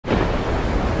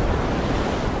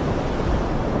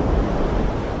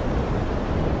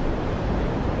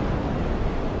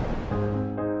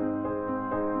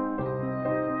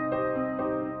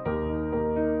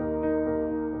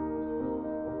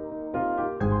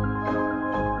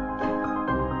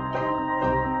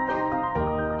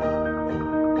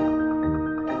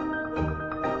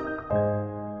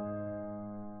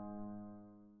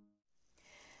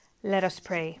Let us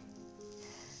pray.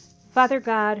 Father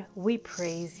God, we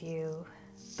praise you.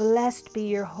 Blessed be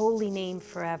your holy name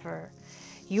forever.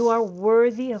 You are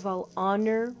worthy of all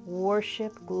honor,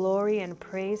 worship, glory, and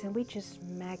praise, and we just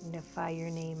magnify your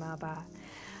name, Abba.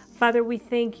 Father, we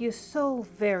thank you so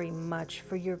very much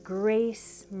for your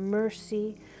grace,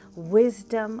 mercy,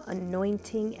 wisdom,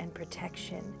 anointing, and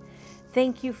protection.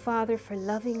 Thank you, Father, for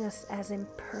loving us as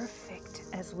imperfect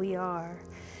as we are.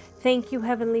 Thank you,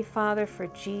 Heavenly Father, for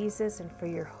Jesus and for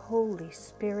your Holy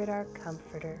Spirit, our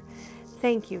Comforter.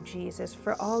 Thank you, Jesus,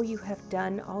 for all you have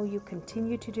done, all you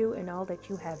continue to do, and all that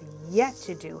you have yet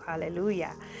to do.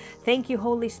 Hallelujah. Thank you,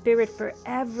 Holy Spirit, for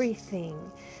everything,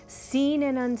 seen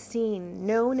and unseen,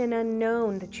 known and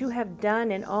unknown, that you have done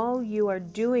and all you are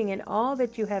doing and all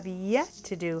that you have yet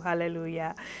to do.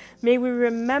 Hallelujah. May we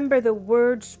remember the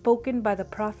words spoken by the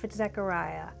prophet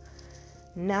Zechariah,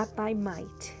 not by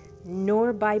might,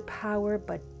 nor by power,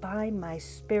 but by my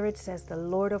Spirit, says the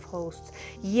Lord of hosts.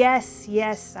 Yes,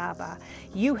 yes, Abba,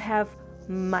 you have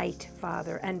might,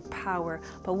 Father, and power.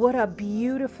 But what a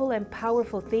beautiful and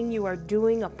powerful thing you are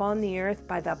doing upon the earth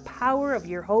by the power of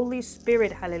your Holy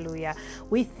Spirit. Hallelujah.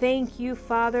 We thank you,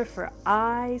 Father, for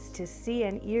eyes to see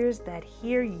and ears that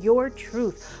hear your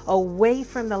truth, away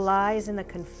from the lies and the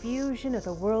confusion of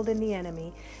the world and the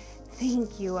enemy.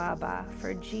 Thank you, Abba,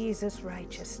 for Jesus'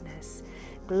 righteousness.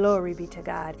 Glory be to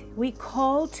God. We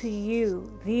call to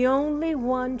you, the only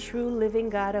one true living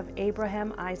God of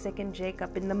Abraham, Isaac, and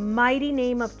Jacob, in the mighty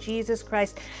name of Jesus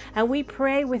Christ. And we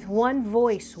pray with one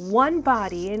voice, one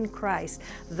body in Christ,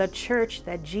 the church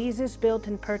that Jesus built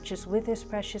and purchased with his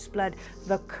precious blood,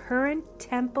 the current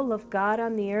temple of God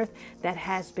on the earth that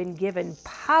has been given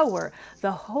power,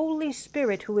 the Holy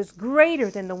Spirit who is greater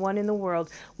than the one in the world.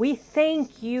 We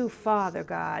thank you, Father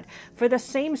God, for the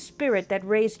same Spirit that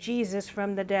raised Jesus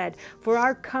from the dead, for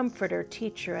our comforter,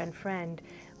 teacher, and friend.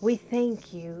 We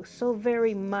thank you so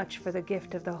very much for the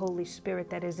gift of the Holy Spirit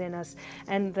that is in us,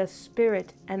 and the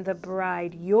Spirit and the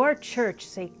bride, your church,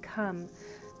 say, come,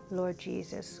 Lord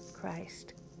Jesus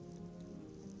Christ.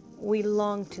 We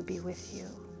long to be with you.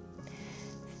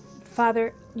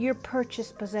 Father, your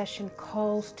purchased possession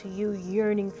calls to you,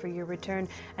 yearning for your return.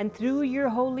 And through your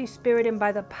Holy Spirit and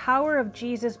by the power of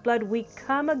Jesus' blood, we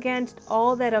come against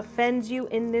all that offends you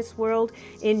in this world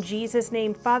in Jesus'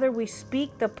 name. Father, we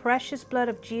speak the precious blood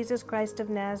of Jesus Christ of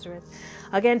Nazareth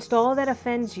against all that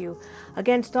offends you,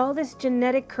 against all this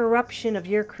genetic corruption of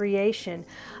your creation,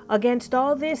 against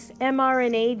all this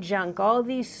mRNA junk, all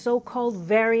these so-called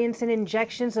variants and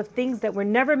injections of things that were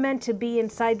never meant to be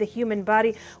inside the human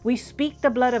body. We speak the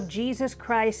blood of Jesus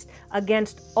Christ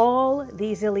against all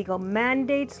these illegal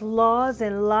mandates, laws,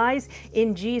 and lies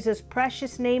in Jesus'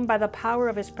 precious name, by the power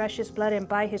of his precious blood and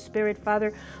by his Spirit.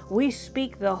 Father, we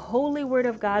speak the holy word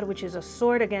of God, which is a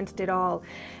sword against it all.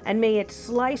 And may it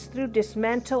slice through,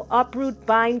 dismantle, uproot,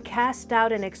 bind, cast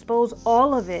out, and expose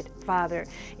all of it, Father,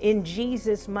 in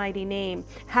Jesus' mighty name.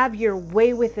 Have your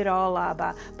way with it all,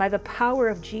 Abba, by the power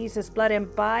of Jesus' blood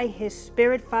and by his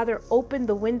Spirit. Father, open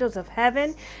the windows of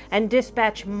heaven and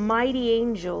dispatch mighty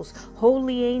angels,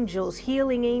 holy angels,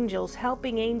 healing angels,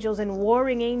 helping angels, and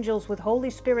warring angels with Holy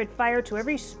Spirit fire to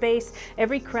every space,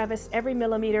 every crevice, every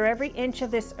millimeter, every inch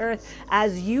of this earth,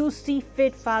 as you see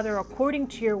fit, Father, according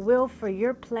to your will, for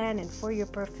your plan and for your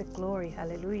perfect glory.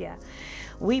 Hallelujah.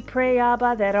 We pray,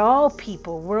 Abba, that all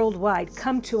people worldwide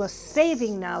come to a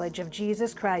saving knowledge of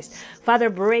Jesus Christ.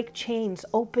 Father, break chains,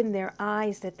 open their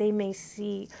eyes that they may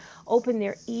see, open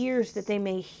their ears that they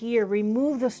may hear,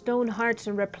 remove the stone hearts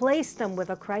and replace them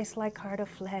with a Christ-like heart of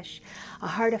flesh, a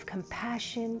heart of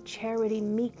compassion, charity,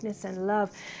 meekness, and love,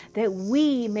 that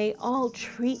we may all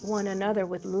treat one another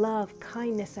with love,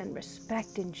 kindness, and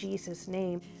respect in Jesus'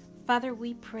 name. Father,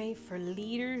 we pray for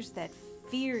leaders that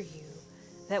fear you,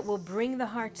 that will bring the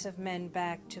hearts of men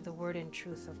back to the word and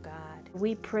truth of God.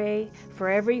 We pray for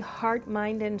every heart,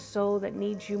 mind, and soul that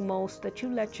needs you most, that you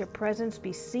let your presence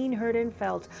be seen, heard, and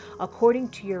felt according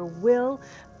to your will.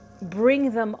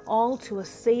 Bring them all to a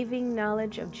saving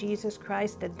knowledge of Jesus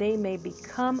Christ, that they may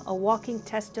become a walking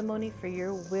testimony for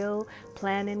your will,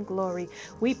 plan, and glory.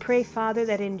 We pray, Father,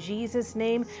 that in Jesus'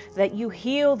 name, that you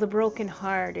heal the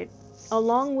brokenhearted,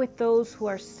 along with those who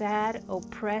are sad,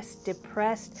 oppressed,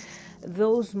 depressed,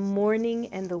 those mourning,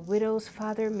 and the widows.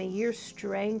 Father, may your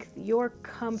strength, your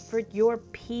comfort, your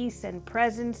peace and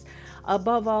presence,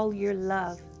 above all your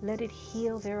love, let it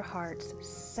heal their hearts,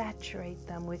 saturate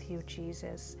them with you,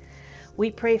 Jesus. We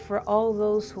pray for all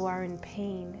those who are in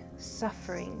pain,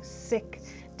 suffering, sick,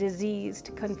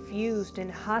 diseased, confused, in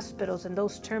hospitals, and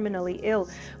those terminally ill.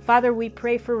 Father, we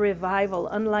pray for revival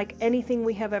unlike anything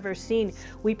we have ever seen.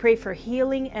 We pray for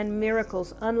healing and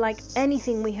miracles unlike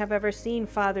anything we have ever seen,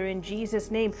 Father, in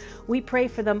Jesus' name. We pray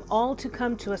for them all to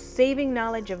come to a saving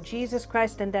knowledge of Jesus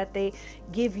Christ, and that they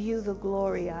give you the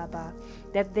glory, Abba.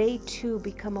 That they too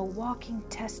become a walking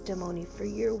testimony for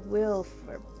your will,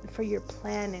 for your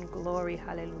plan and glory.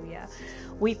 Hallelujah.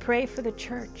 We pray for the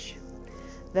church,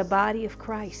 the body of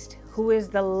Christ, who is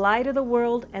the light of the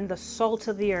world and the salt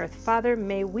of the earth. Father,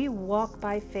 may we walk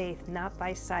by faith, not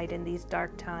by sight, in these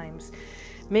dark times.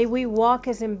 May we walk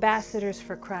as ambassadors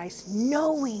for Christ,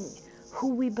 knowing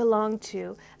who we belong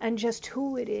to and just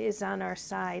who it is on our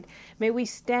side. May we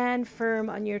stand firm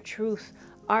on your truth,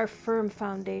 our firm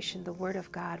foundation, the word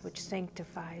of God, which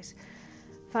sanctifies.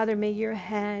 Father, may your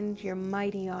hand, your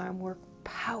mighty arm work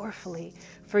powerfully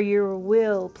for your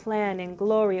will, plan, and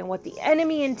glory. And what the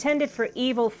enemy intended for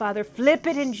evil, Father, flip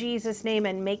it in Jesus' name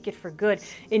and make it for good.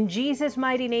 In Jesus'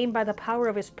 mighty name, by the power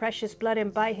of his precious blood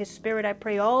and by his Spirit, I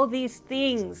pray all these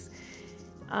things.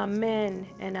 Amen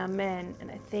and amen.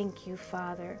 And I thank you,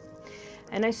 Father.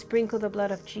 And I sprinkle the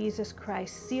blood of Jesus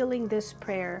Christ, sealing this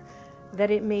prayer, that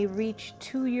it may reach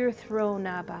to your throne,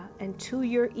 Abba, and to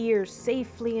your ears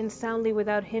safely and soundly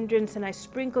without hindrance. And I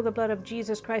sprinkle the blood of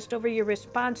Jesus Christ over your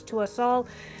response to us all,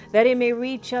 that it may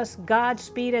reach us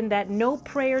Godspeed, and that no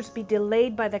prayers be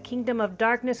delayed by the kingdom of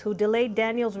darkness, who delayed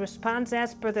Daniel's response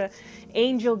as per the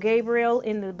angel Gabriel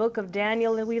in the book of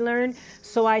Daniel that we learn.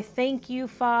 So I thank you,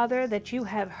 Father, that you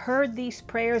have heard these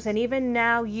prayers, and even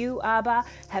now you, Abba,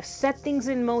 have set things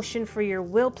in motion for your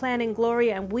will, plan, and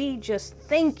glory. And we just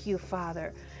thank you, Father,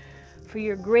 for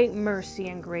your great mercy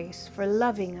and grace, for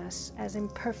loving us as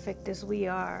imperfect as we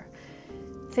are.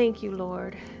 Thank you,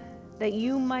 Lord, that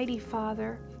you, mighty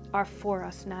Father, are for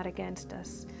us, not against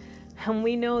us. And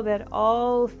we know that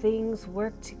all things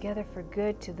work together for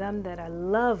good to them that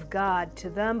love God, to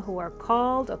them who are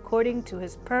called according to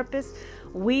his purpose.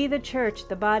 We, the church,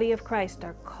 the body of Christ,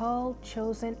 are called,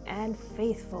 chosen, and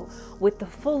faithful, with the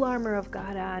full armor of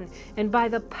God on, and by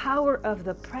the power of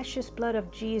the precious blood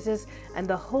of Jesus and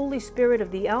the Holy Spirit of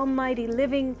the almighty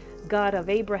living God of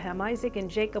Abraham, Isaac,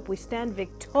 and Jacob, we stand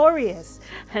victorious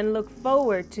and look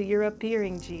forward to your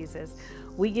appearing, Jesus.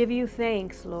 We give you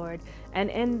thanks, Lord, and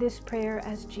end this prayer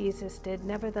as Jesus did.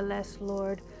 Nevertheless,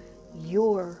 Lord,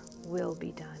 your will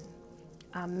be done.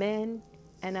 Amen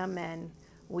and amen.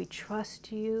 We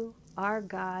trust you, our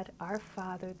God, our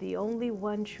Father, the only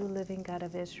one true living God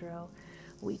of Israel.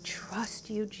 We trust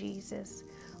you, Jesus.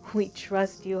 We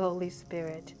trust you, Holy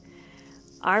Spirit.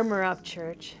 Armor up,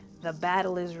 church. The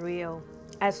battle is real.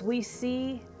 As we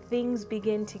see things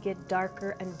begin to get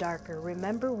darker and darker,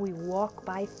 remember, we walk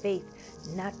by faith,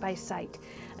 not by sight.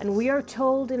 And we are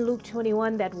told in Luke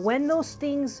 21 that when those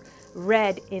things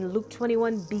read in Luke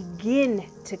 21 begin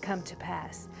to come to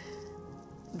pass,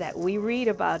 that we read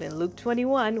about in Luke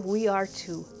 21, we are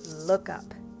to look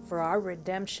up, for our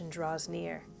redemption draws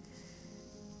near.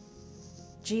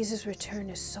 Jesus' return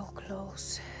is so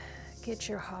close. Get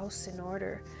your house in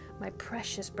order, my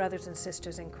precious brothers and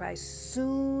sisters in Christ.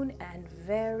 Soon and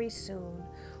very soon,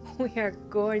 we are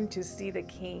going to see the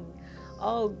King.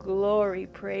 All glory,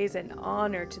 praise, and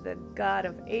honor to the God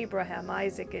of Abraham,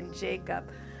 Isaac, and Jacob.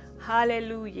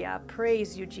 Hallelujah.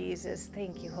 Praise you, Jesus.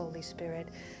 Thank you, Holy Spirit.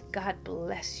 God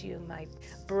bless you, my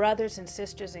brothers and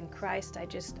sisters in Christ.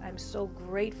 I'm so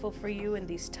grateful for you in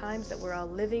these times that we're all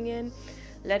living in.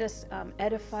 Let us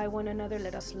edify one another.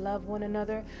 Let us love one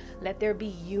another. Let there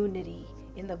be unity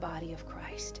in the body of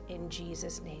Christ. In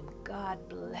Jesus' name, God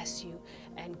bless you,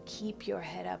 and keep your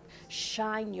head up.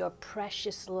 Shine your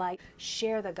precious light.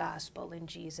 Share the gospel in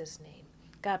Jesus' name.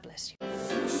 God bless you.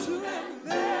 Soon and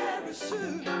very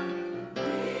soon,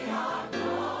 we are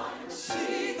going to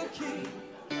see the King.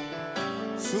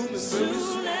 Soon and very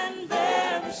soon.